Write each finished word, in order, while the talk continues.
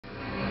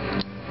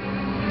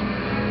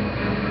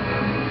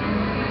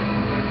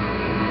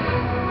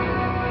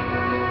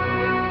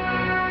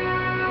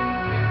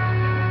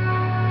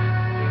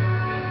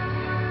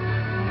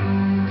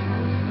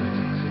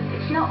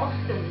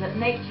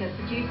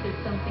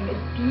anything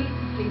as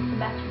beautifully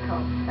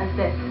symmetrical as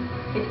this.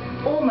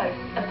 It's almost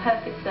a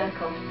perfect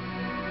circle.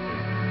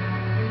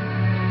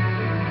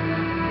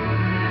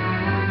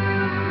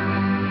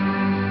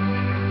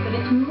 But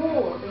it's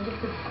more than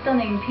just a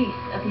stunning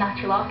piece of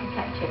natural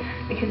architecture,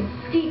 because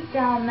deep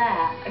down there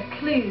are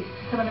clues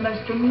to some of the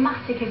most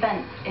dramatic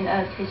events in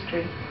Earth's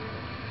history.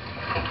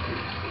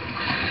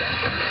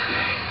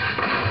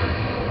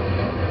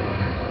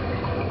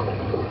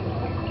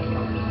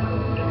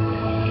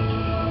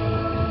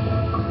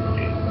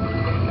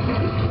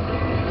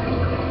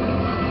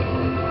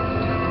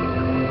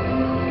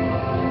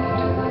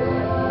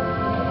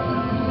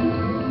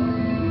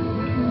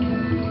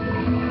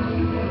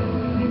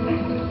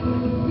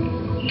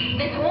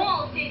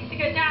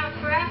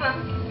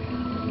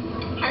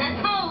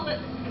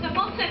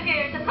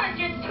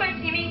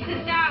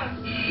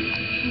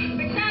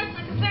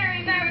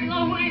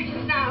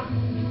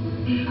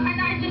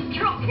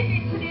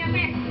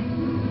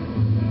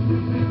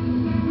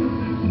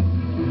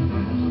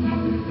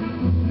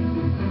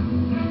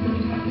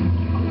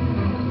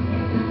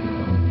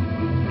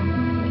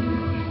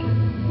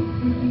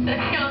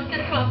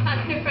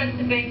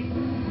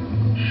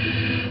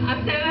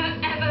 I've never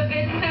ever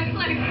been so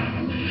close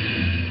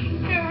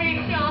to a reef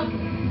shark.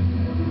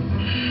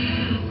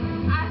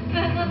 And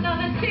there's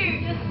another two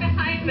just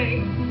behind me.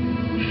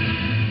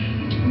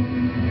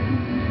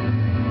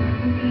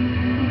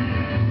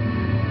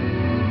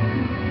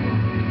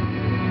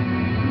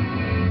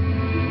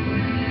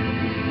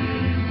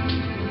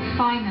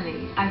 Finally,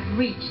 I've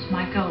reached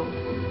my goal.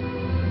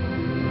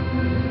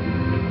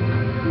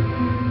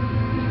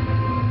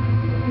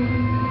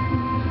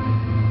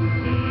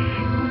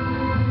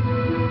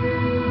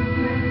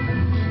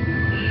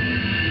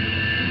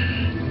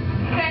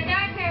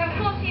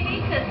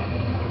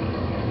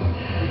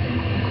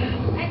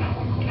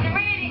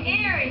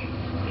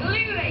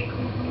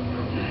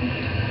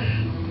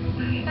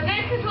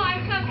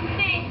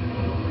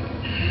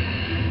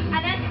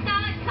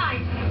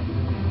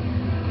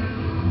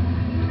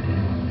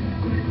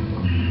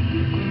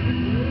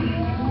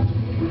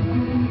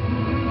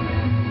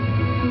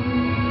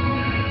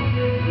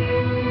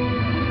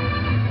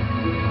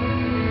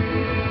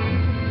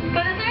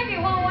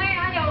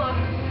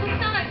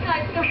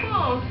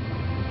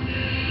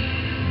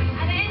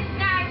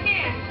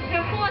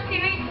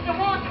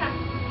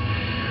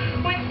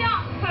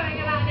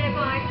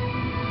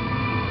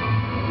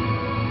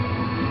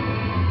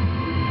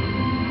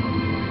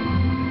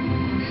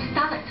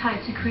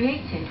 Stalactites are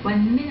created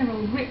when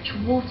mineral-rich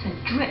water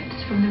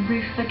drips from the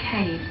roof of a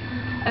cave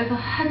over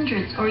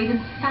hundreds or even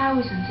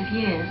thousands of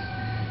years,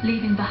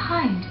 leaving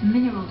behind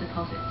mineral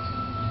deposits.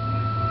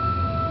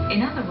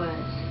 In other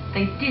words,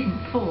 they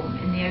didn't form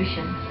in the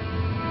ocean.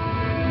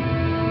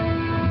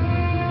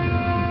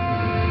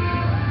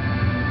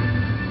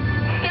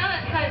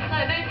 Stalactites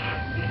like this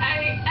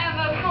only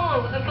ever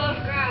form above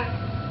ground.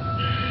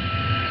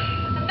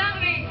 And that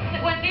means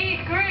that when these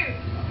grew,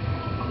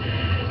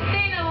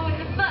 sea level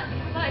was much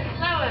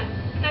lower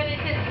than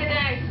it is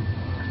today.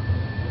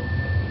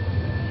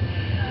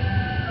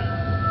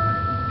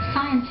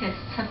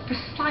 Scientists have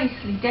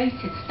precisely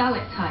dated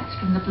stalactites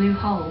from the blue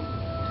hole.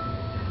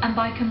 And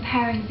by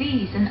comparing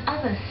these and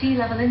other sea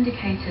level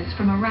indicators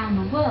from around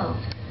the world,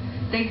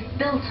 they've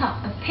built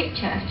up a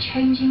picture of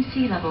changing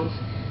sea levels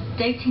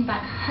dating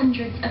back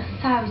hundreds of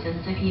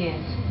thousands of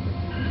years.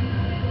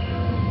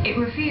 It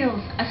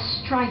reveals a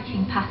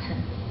striking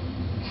pattern.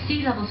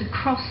 Sea levels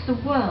across the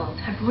world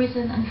have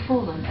risen and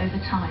fallen over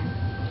time.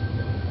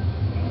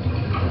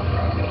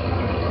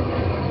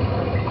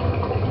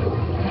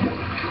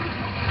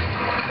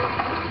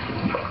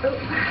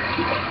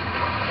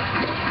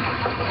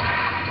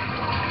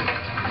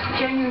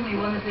 Genuinely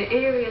one of the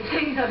eeriest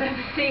things I've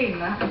ever seen,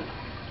 that.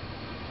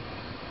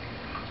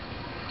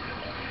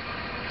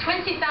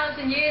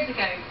 20,000 years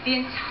ago, the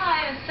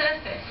entire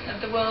surface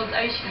of the world's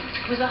oceans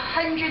was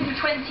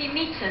 120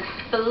 metres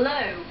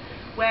below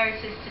where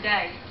it is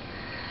today.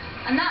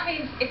 And that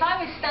means if I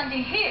was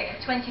standing here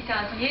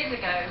 20,000 years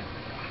ago,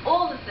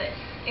 all of this,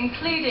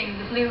 including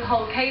the blue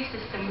hole cave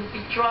system, would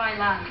be dry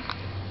land.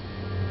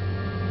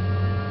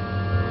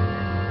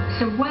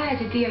 So where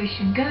did the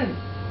ocean go?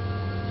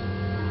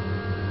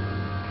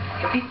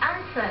 The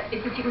answer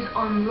is that it was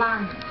on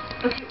land,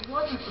 but it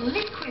wasn't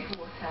liquid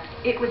water,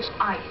 it was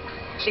ice.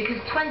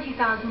 Because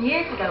 20,000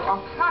 years ago,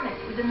 our planet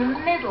was in the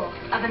middle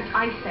of an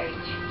ice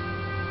age.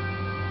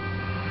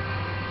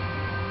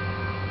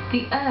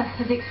 The Earth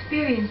has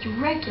experienced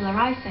regular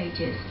ice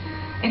ages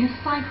in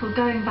a cycle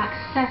going back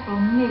several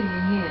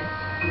million years.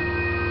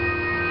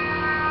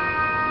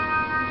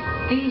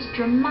 These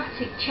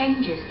dramatic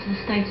changes to the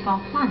state of our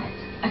planet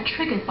are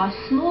triggered by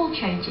small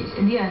changes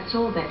in the Earth's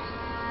orbit.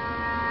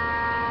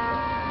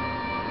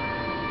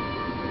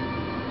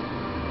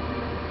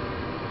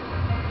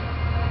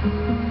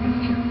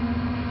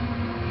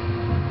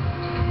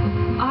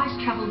 Ice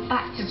travelled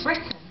back to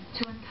Britain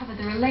to uncover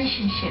the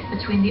relationship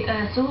between the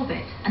Earth's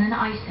orbit and an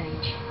ice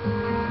age.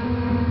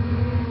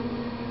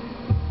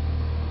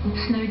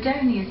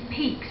 Snowdonia's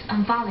peaks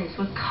and valleys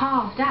were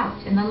carved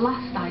out in the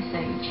last ice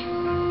age.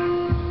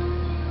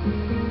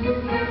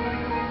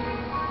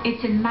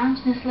 It's in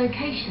mountainous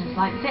locations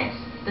like this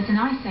that an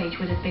ice age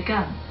would have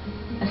begun,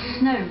 as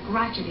snow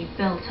gradually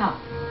built up.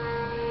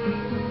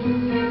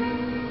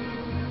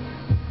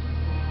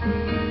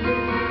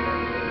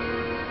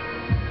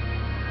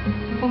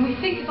 When we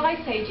think of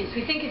ice ages,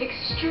 we think of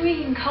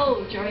extreme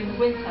cold during the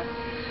winter.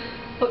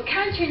 But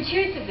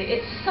counterintuitively,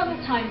 it's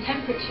summertime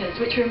temperatures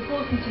which are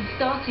important in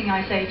starting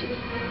ice ages.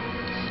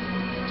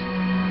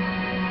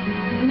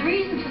 And the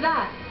reason for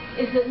that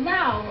is that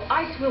now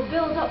ice will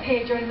build up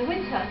here during the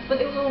winter, but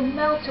it will all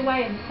melt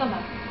away in the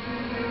summer.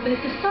 But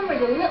if the summer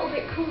is a little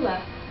bit cooler,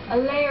 a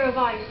layer of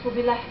ice will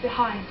be left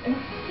behind, and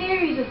a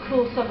series of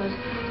cool summers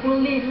will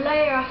leave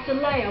layer after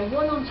layer,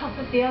 one on top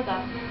of the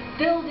other,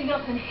 building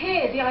up, and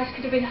here the ice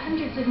could have been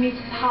hundreds of meters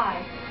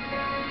high.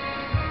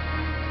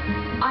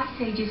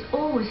 Ice ages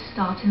always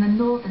start in the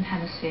northern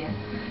hemisphere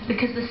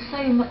because there's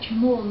so much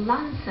more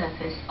land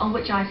surface on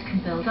which ice can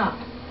build up.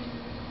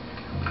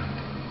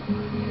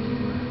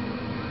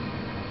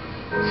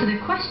 So the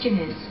question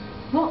is,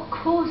 what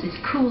causes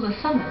cooler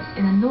summers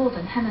in the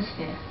northern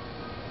hemisphere?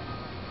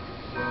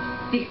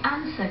 The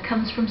answer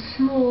comes from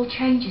small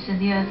changes in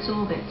the Earth's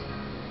orbit,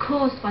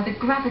 caused by the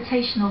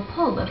gravitational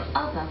pull of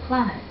other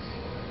planets.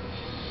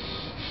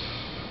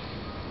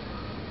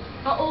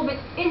 Our orbit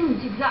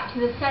isn't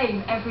exactly the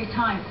same every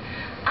time.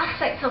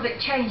 Aspects of it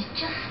change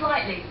just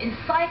slightly in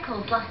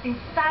cycles lasting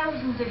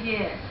thousands of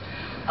years.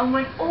 And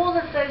when all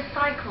of those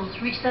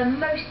cycles reach their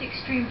most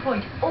extreme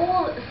point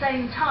all at the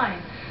same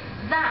time,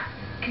 that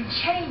can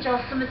change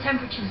our summer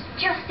temperatures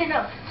just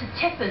enough to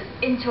tip us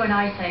into an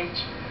ice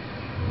age.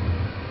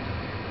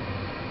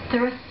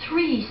 There are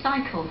 3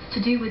 cycles to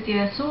do with the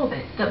Earth's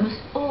orbit that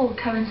must all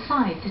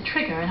coincide to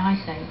trigger an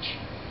ice age.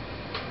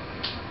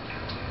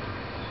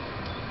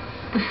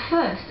 The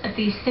first of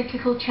these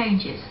cyclical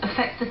changes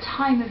affects the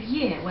time of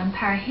year when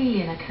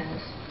perihelion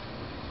occurs.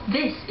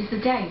 This is the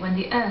day when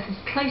the Earth is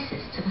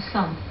closest to the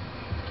Sun.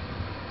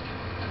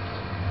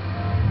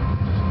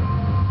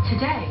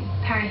 Today,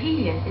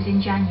 perihelion is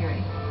in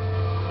January,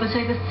 but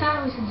over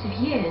thousands of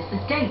years the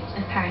date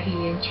of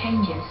perihelion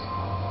changes.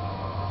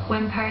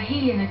 When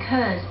perihelion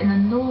occurs in the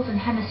northern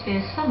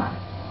hemisphere summer,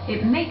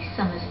 it makes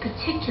summers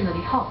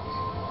particularly hot.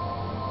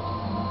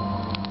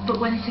 But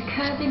when it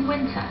occurs in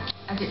winter,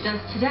 as it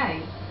does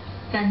today,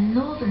 then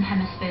northern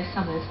hemisphere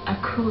summers are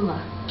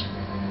cooler.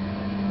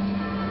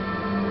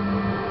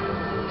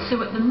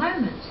 So at the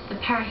moment, the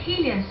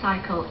perihelion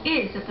cycle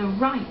is at the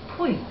right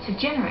point to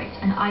generate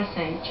an ice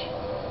age.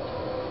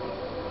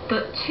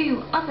 But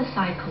 2 other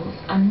cycles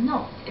are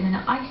not in an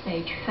ice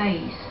age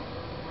phase.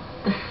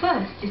 The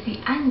first is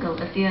the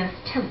angle of the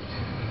Earth's tilt.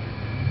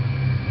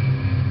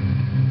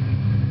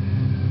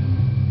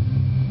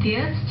 The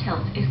Earth's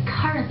tilt is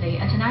currently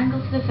at an angle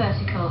to the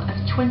vertical of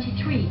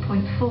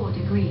 23.4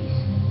 degrees.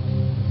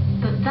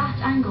 But that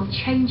angle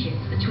changes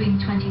between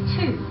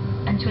 22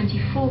 and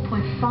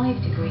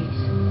 24.5 degrees.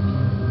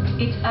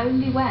 It's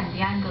only when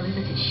the angle is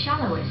at its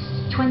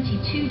shallowest,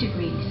 22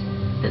 degrees,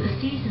 that the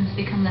seasons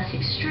become less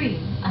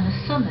extreme and the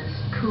summers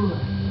cooler.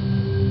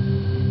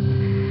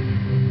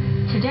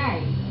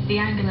 Today, the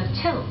angle of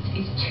tilt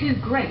is too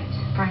great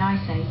for an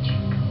ice age.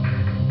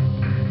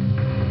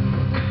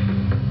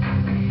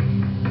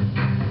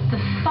 The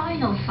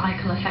final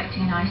cycle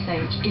affecting an ice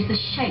age is the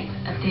shape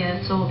of the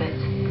Earth's orbit.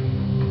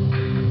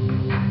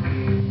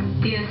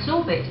 The Earth's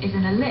orbit is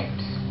an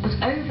ellipse, but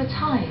over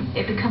time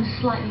it becomes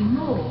slightly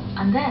more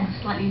and then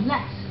slightly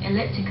less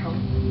elliptical.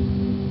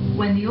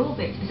 When the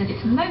orbit is at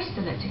its most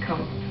elliptical,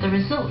 the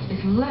result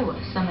is lower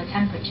summer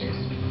temperatures.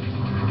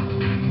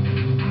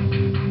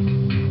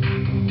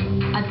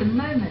 At the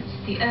moment,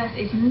 the Earth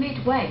is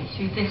midway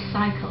through this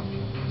cycle,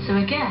 so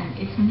again,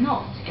 it's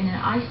not in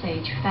an ice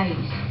age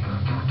phase.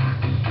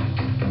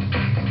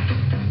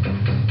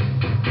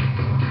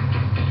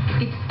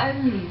 It's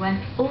only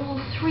when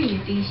all 3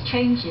 of these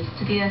changes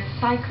to the Earth's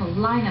cycle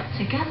line up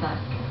together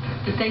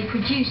that they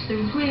produce the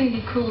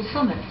really cool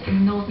summers in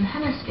the northern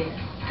hemisphere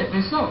that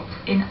result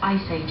in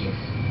ice ages.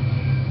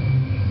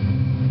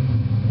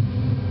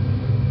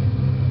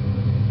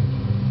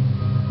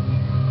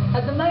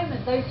 At the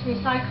moment, those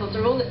 3 cycles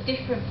are all at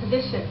different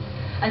positions,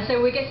 and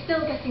so we're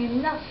still getting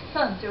enough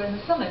sun during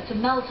the summer to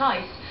melt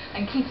ice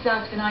and keep us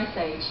out of an ice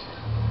age.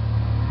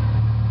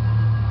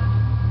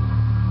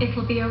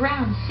 It'll be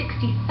around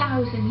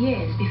 60,000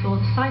 years before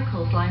the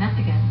cycles line up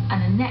again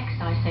and the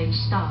next ice age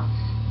starts.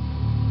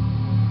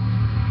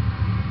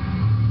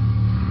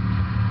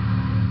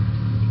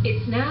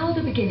 It's now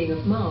the beginning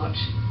of March,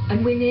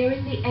 and we're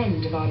nearing the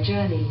end of our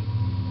journey.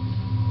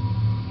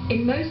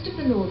 In most of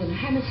the northern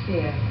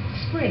hemisphere,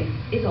 spring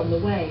is on the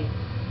way.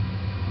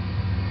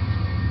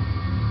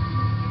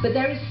 But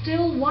there is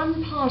still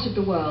one part of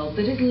the world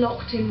that is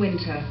locked in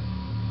winter.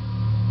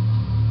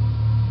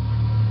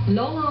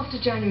 Long after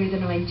January the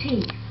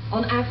 19th,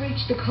 on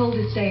average the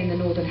coldest day in the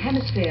northern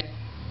hemisphere,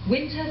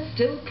 winter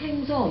still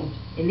clings on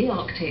in the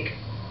Arctic.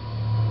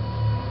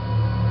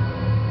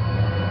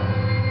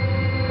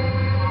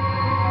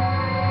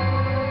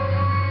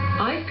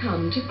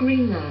 on to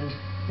Greenland,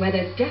 where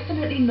there's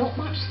definitely not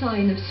much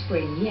sign of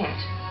spring yet.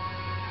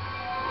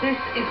 This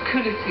is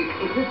Kulisuk.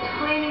 It's a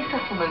tiny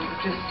settlement of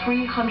just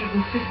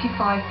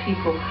 355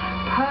 people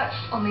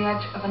perched on the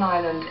edge of an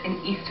island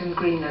in eastern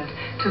Greenland.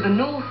 To the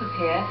north of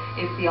here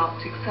is the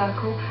Arctic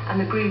Circle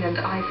and the Greenland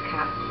ice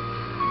cap.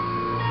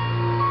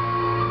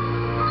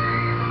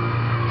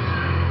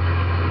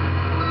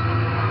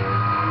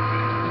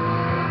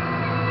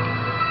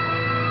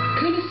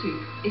 Kulisuk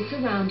is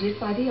surrounded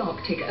by the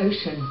Arctic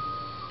Ocean.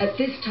 At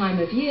this time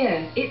of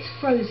year, it's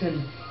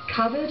frozen,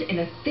 covered in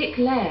a thick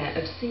layer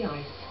of sea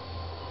ice.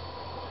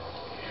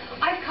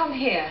 I've come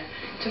here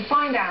to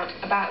find out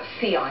about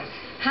sea ice,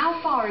 how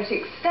far it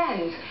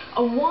extends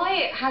and why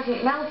it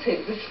hasn't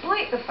melted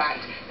despite the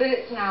fact that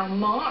it's now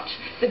March,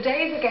 the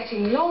days are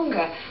getting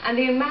longer and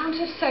the amount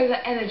of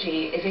solar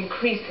energy is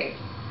increasing.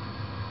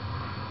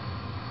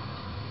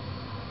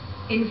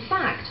 In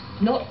fact,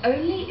 not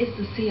only is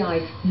the sea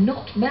ice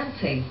not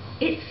melting,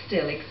 it's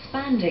still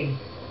expanding.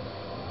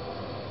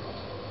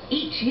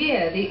 Each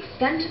year the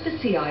extent of the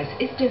sea ice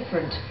is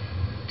different.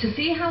 To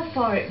see how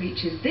far it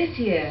reaches this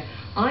year,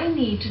 I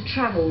need to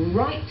travel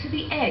right to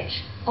the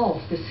edge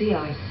of the sea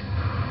ice.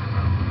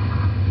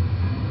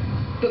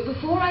 But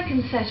before I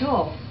can set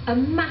off, a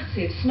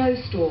massive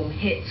snowstorm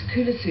hits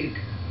Kulisuk.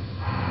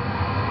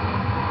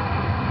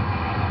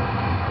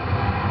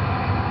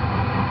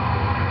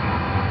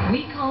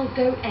 We can't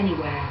go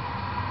anywhere.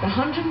 The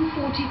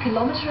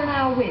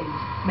 140km/h winds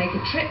make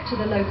a trip to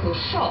the local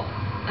shop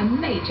a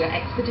major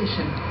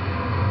expedition.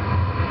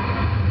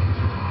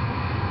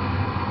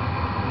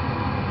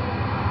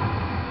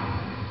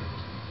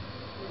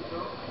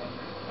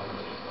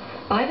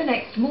 By the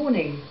next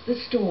morning, the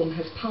storm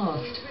has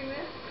passed.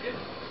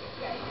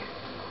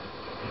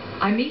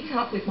 I meet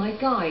up with my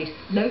guide,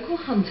 local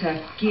hunter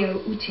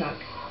Gio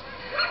Utiak.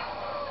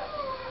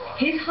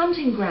 His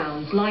hunting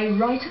grounds lie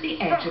right at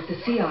the edge of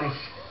the sea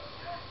ice.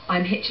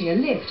 I'm hitching a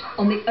lift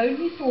on the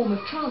only form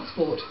of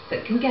transport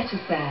that can get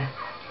us there.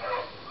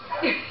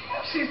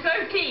 She's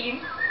so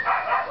keen.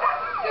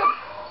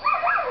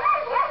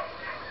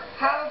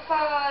 How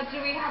far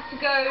do we have to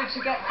go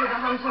to get to the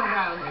hunting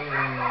ground?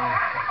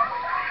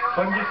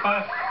 20,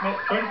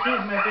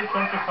 maybe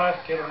 25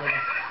 kilometers.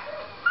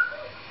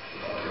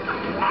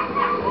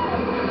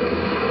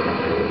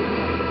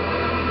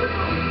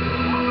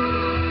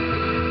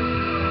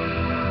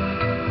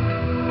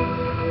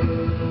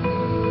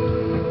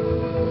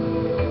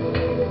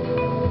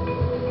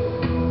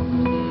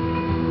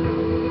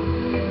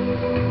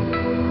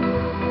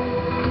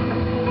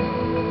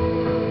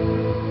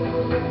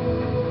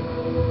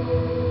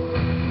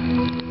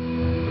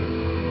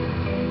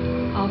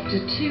 After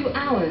 2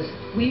 hours,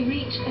 we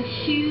reach a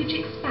huge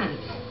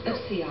expanse of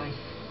sea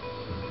ice.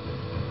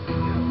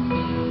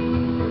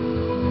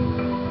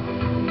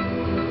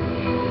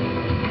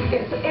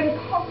 It's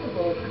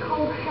impossible to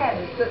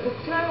comprehend that the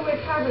snow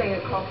we're travelling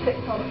across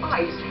sits on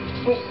ice,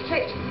 which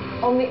sits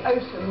on the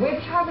ocean.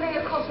 We're travelling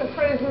across a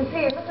frozen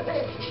sea, and look at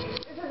this.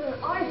 This is an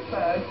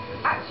iceberg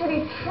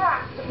actually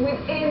trapped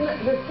within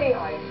the sea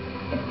ice.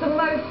 It's the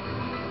most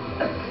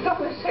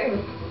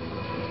astonishing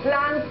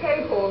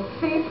landscape or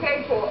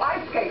seascape or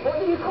icescape, what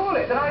do you call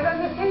it, that I've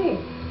ever seen.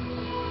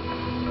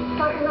 It's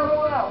like another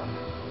world.